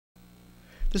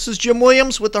This is Jim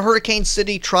Williams with the Hurricane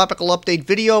City Tropical Update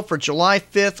video for July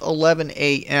 5th, 11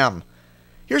 a.m.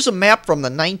 Here's a map from the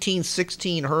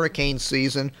 1916 hurricane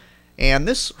season, and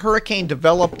this hurricane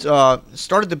developed,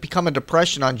 started to become a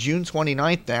depression on June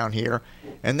 29th down here,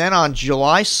 and then on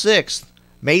July 6th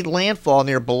made landfall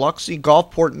near Biloxi,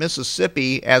 Gulfport,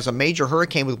 Mississippi as a major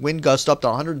hurricane with wind gusts up to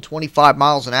 125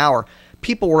 miles an hour.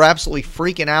 People were absolutely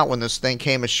freaking out when this thing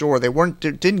came ashore. They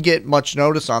didn't get much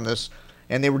notice on this,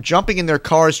 and they were jumping in their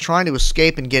cars trying to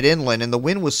escape and get inland, and the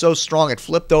wind was so strong it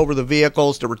flipped over the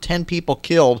vehicles. There were 10 people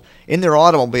killed in their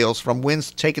automobiles from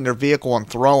winds taking their vehicle and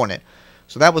throwing it.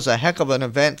 So that was a heck of an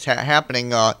event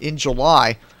happening in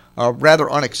July,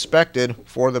 rather unexpected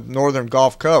for the northern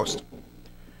Gulf Coast.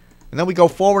 And then we go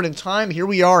forward in time. Here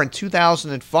we are in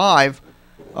 2005.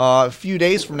 A few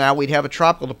days from now, we'd have a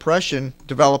tropical depression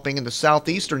developing in the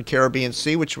southeastern Caribbean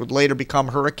Sea, which would later become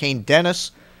Hurricane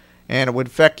Dennis. And it would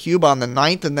affect Cuba on the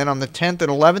 9th, and then on the 10th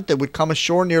and 11th, it would come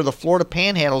ashore near the Florida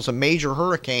Panhandle as a major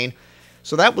hurricane.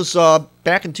 So that was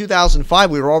back in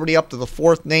 2005. We were already up to the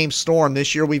 4th named storm.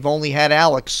 This year we've only had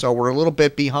Alex, so we're a little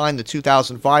bit behind the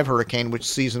 2005 hurricane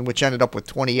which ended up with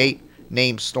 28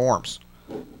 named storms.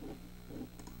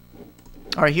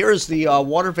 All right, here is the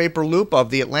water vapor loop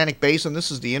of the Atlantic Basin.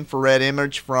 This is the infrared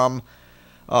image from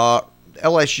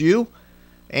LSU.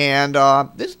 And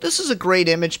this is a great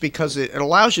image because it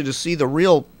allows you to see the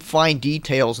real fine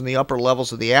details in the upper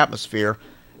levels of the atmosphere.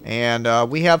 And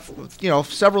we have,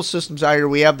 several systems out here.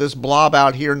 We have this blob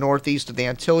out here northeast of the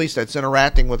Antilles that's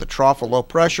interacting with a trough of low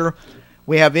pressure.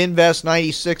 We have Invest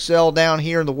 96L down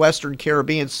here in the western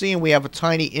Caribbean Sea, and we have a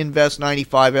tiny Invest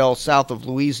 95L south of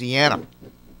Louisiana.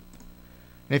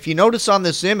 And if you notice on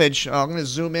this image, I'm going to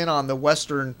zoom in on the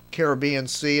western Caribbean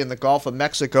Sea and the Gulf of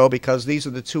Mexico because these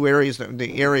are the two areas,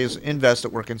 the areas Invest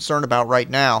that we're concerned about right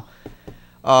now.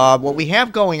 What we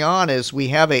have going on is we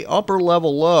have a upper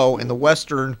level low in the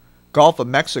western Gulf of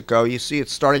Mexico. You see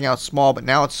it's starting out small, but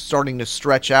now it's starting to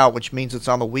stretch out, which means it's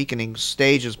on the weakening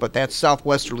stages, but that's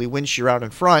southwesterly wind shear out in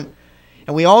front.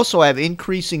 And we also have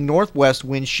increasing northwest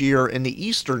wind shear in the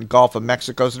eastern Gulf of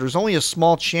Mexico, so there's only a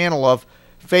small channel of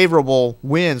favorable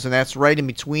winds, and that's right in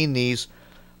between these.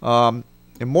 And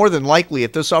more than likely,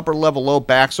 if this upper level low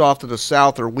backs off to the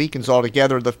south or weakens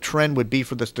altogether, the trend would be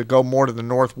for this to go more to the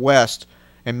northwest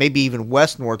and maybe even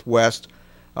west-northwest.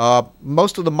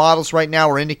 Most of the models right now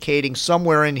are indicating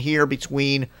somewhere in here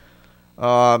between,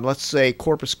 let's say,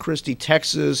 Corpus Christi,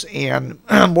 Texas, and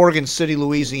Morgan City,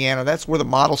 Louisiana. That's where the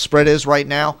model spread is right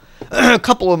now. A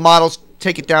couple of models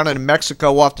take it down into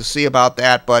Mexico. We'll have to see about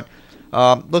that, but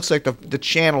looks like the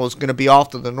channel is going to be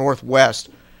off to the northwest.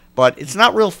 But it's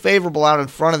not real favorable out in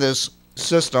front of this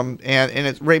system, and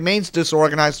it remains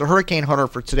disorganized. The Hurricane Hunter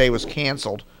for today was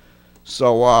canceled.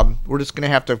 So we're just going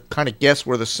to have to kind of guess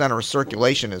where the center of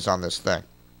circulation is on this thing.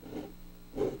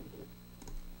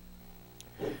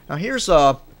 Now here's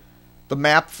the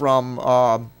map from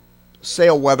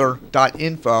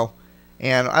sailweather.info.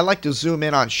 And I like to zoom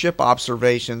in on ship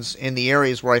observations in the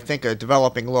areas where I think a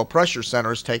developing low pressure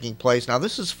center is taking place. Now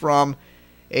this is from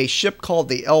a ship called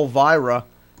the Elvira.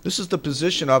 This is the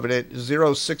position of it at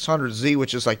 0600Z,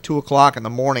 which is like 2 o'clock in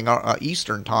the morning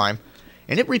Eastern time.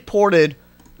 And it reported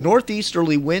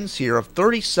northeasterly winds here of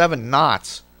 37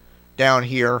 knots down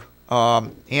here.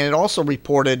 And it also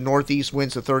reported northeast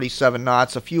winds of 37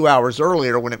 knots a few hours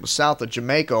earlier when it was south of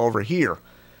Jamaica over here.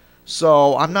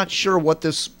 So I'm not sure what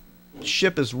this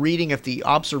ship is reading, if the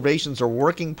observations are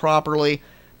working properly,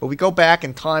 but we go back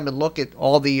in time and look at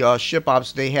all the ship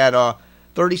ops. They had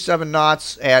 37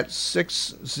 knots at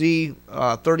 6Z,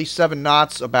 37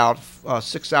 knots about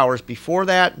 6 hours before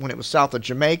that when it was south of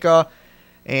Jamaica,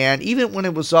 and even when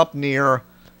it was up near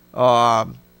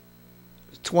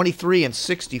 23 and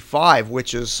 65,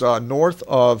 which is north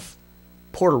of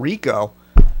Puerto Rico.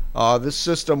 This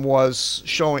system was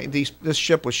showing, this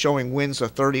ship was showing winds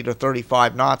of 30 to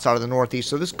 35 knots out of the northeast,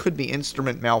 so this could be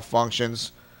instrument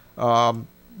malfunctions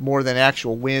more than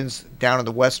actual winds down in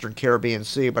the western Caribbean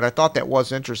Sea, but I thought that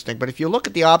was interesting. But if you look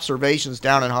at the observations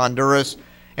down in Honduras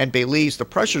and Belize, the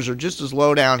pressures are just as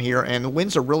low down here, and the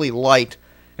winds are really light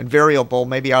and variable,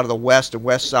 maybe out of the west and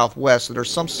west-southwest, so there's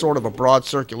some sort of a broad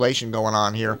circulation going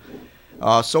on here.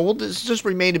 So we'll just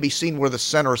remain to be seen where the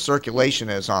center of circulation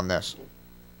is on this.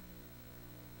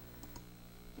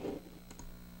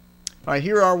 All right,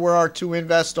 here are where our two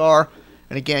Invest are.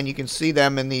 And again, you can see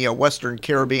them in the western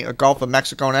Caribbean, Gulf of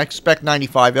Mexico. And I expect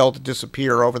 95L to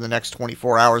disappear over the next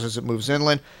 24 hours as it moves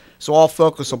inland. So all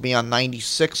focus will be on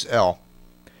 96L.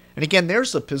 And again,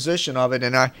 there's the position of it.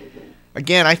 And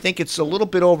I think it's a little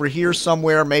bit over here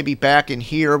somewhere, maybe back in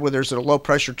here where there's a low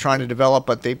pressure trying to develop.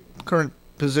 But the current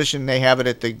position they have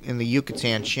it in the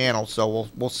Yucatan Channel, so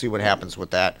we'll see what happens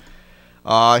with that.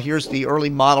 Here's the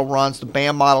early model runs. The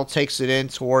BAM model takes it in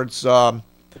towards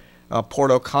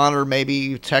Port O'Connor,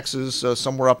 maybe Texas,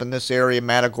 somewhere up in this area,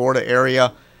 Matagorda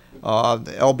area.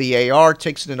 The LBAR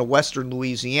takes it into western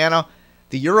Louisiana.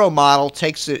 The Euro model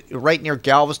takes it right near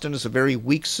Galveston. It's a very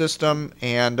weak system,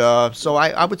 and so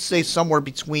I would say somewhere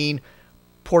between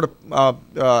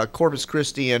Corpus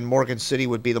Christi and Morgan City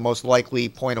would be the most likely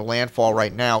point of landfall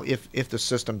right now if the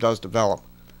system does develop.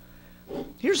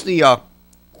 Here's the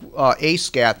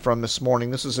ASCAT from this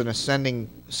morning. This is an ascending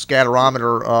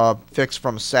scatterometer fix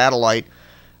from a satellite.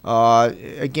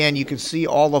 Again, you can see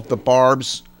all of the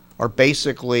barbs are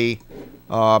basically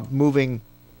moving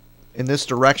in this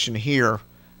direction here.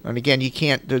 And again, you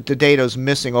can't, the data is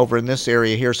missing over in this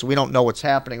area here, so we don't know what's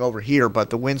happening over here,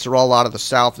 but the winds are all out of the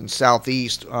south and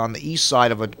southeast on the east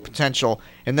side of a potential,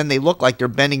 and then they look like they're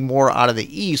bending more out of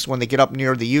the east when they get up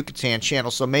near the Yucatan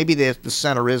Channel, so maybe the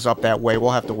center is up that way.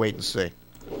 We'll have to wait and see.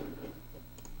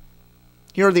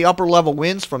 Here are the upper level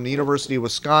winds from the University of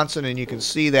Wisconsin, and you can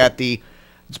see that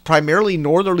it's primarily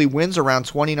northerly winds around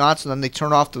 20 knots, and then they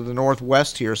turn off to the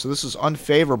northwest here. So this is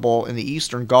unfavorable in the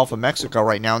eastern Gulf of Mexico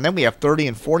right now. And then we have 30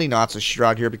 and 40 knots of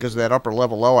shroud here because of that upper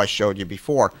level low I showed you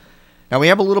before. Now we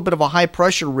have a little bit of a high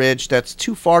pressure ridge that's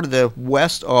too far to the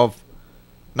west of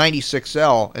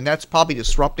 96L, and that's probably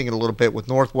disrupting it a little bit with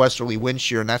northwesterly wind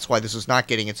shear, and that's why this is not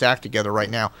getting its act together right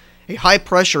now. A high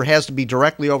pressure has to be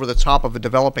directly over the top of a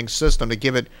developing system to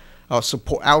give it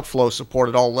outflow support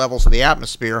at all levels of the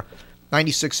atmosphere.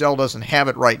 96L doesn't have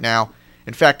it right now.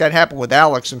 In fact, that happened with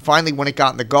Alex, and finally when it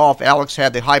got in the Gulf, Alex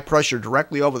had the high pressure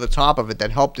directly over the top of it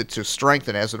that helped it to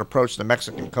strengthen as it approached the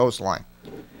Mexican coastline.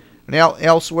 Now,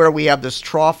 elsewhere we have this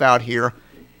trough out here,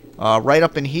 right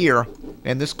up in here,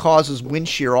 and this causes wind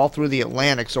shear all through the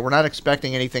Atlantic, so we're not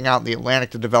expecting anything out in the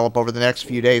Atlantic to develop over the next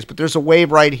few days. But there's a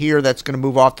wave right here that's going to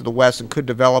move off to the west and could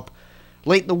develop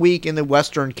late in the week in the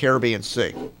western Caribbean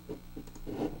Sea.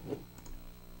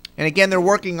 And again, they're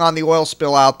working on the oil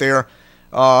spill out there.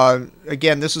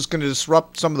 Again, this is going to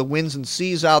disrupt some of the winds and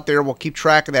seas out there. We'll keep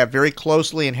track of that very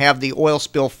closely and have the oil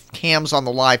spill cams on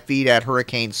the live feed at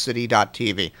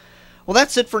hurricanecity.tv. Well,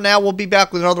 that's it for now. We'll be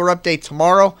back with another update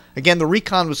tomorrow. Again, the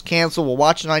recon was canceled. We'll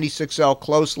watch 96L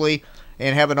closely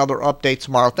and have another update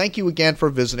tomorrow. Thank you again for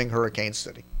visiting Hurricane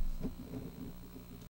City.